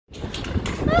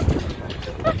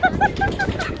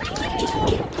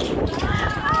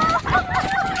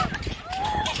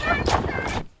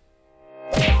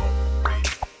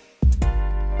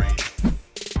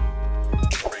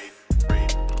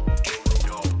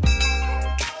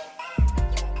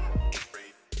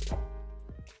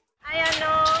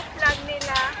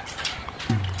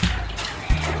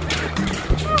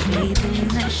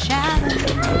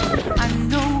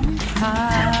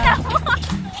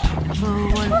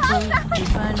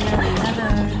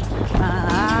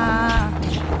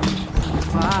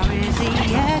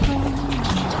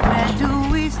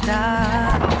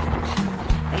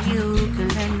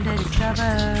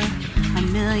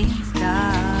million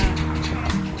stars.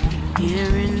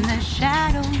 Here in the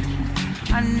shadow,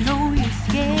 I know you're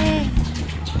scared.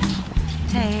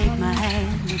 Take my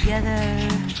hand together,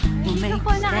 we'll make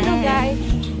a stand.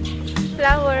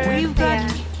 Flower. We've got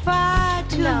to fight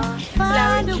to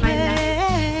find a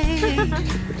way.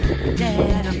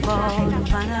 Dare to fall to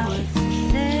find out what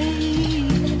to say.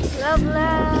 Love,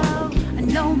 love.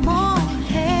 No more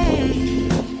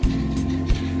hate.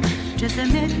 Just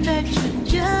admit that you're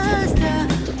just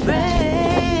afraid.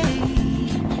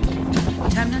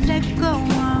 Time to let go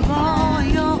of all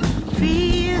your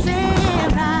fears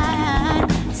and pride.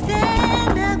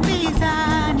 Stand up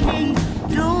beside me,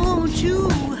 don't you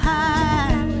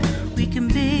hide. We can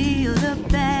build a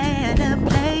better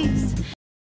place.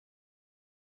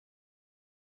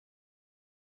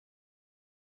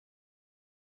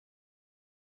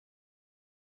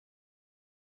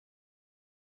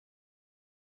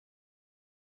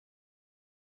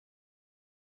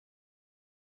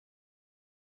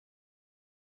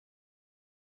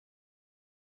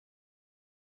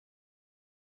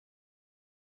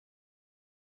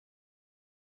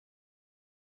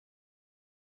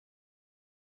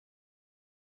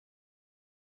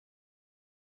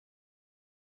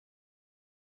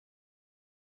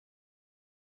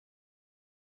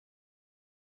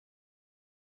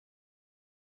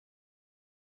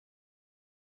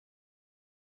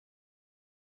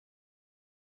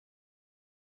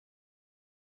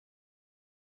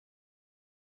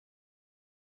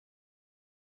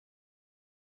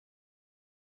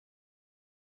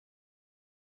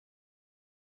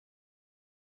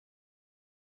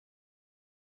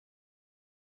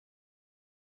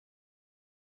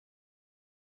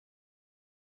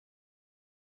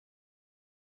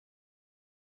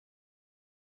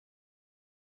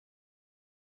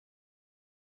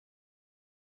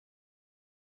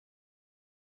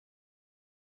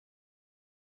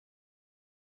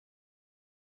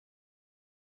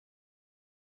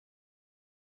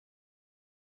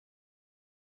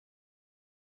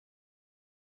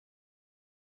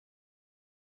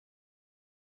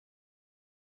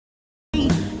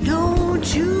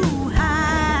 Don't you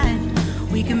hide.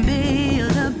 We can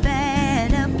build a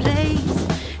better place.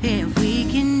 If we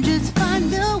can just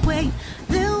find a way,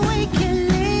 then we can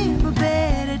live a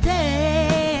better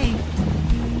day.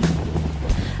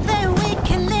 Then we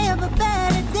can live a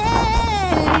better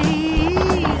day.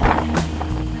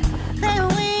 Then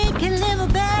we can live a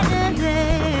better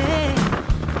day.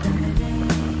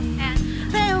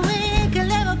 Then we can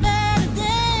live a better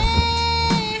day.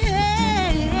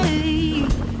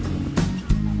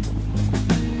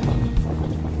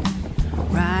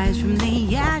 Rise from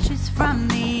the ashes, from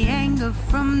the anger,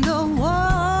 from the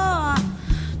war.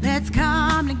 Let's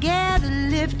come together,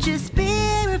 lift your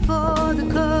spirit for the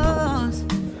cause.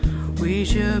 We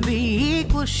should be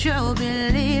equal, should be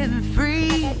living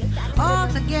free. All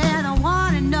together,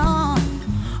 one and all.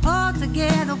 All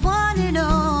together, one and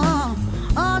all.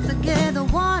 All together,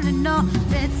 one and all.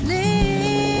 Let's live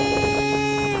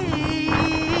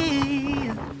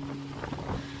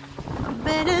a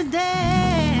better day.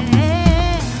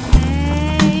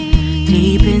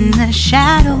 Deep in the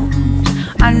shadows,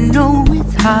 I know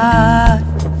it's hard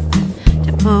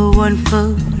to put one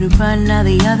foot in front of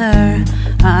the other.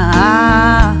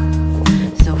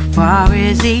 So far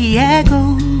is the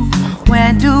echo,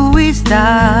 where do we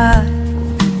start?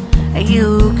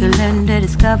 You can learn to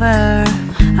discover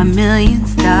a million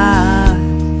stars.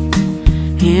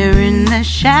 Here in the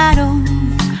shadows,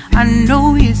 I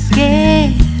know you're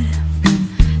scared.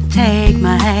 Take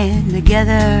my hand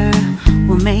together,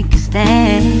 we'll make a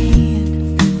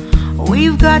stand.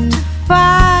 We've got to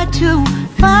fight to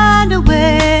find a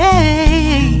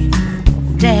way.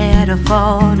 Dare to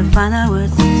fall to find out what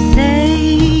to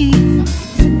say.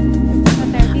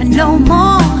 No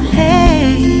more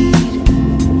hate.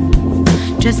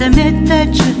 Just admit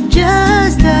that you're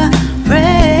just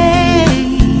afraid.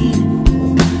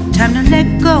 Time to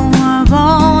let go of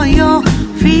all your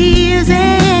fears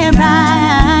and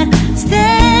pride.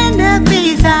 Stand up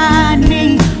beside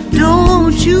me,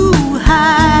 don't you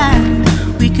hide.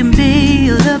 We can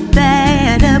build a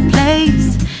better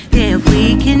place. If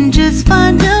we can just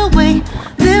find a way,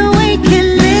 then we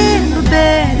can live a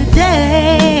better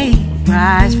day.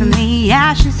 Rise from the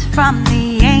ashes, from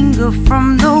the anger,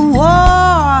 from the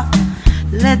war.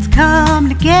 Let's come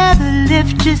together,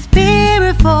 lift your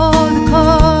spirit for the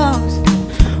cause.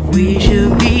 We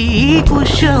should be equal,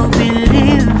 should be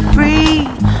living free.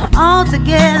 All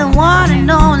together, one and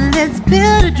all, let's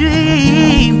build a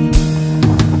dream.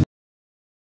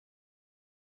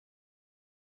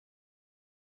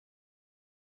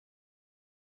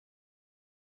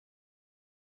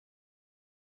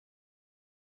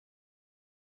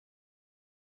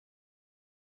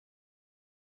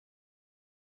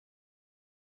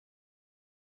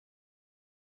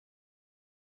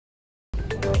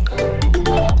 love.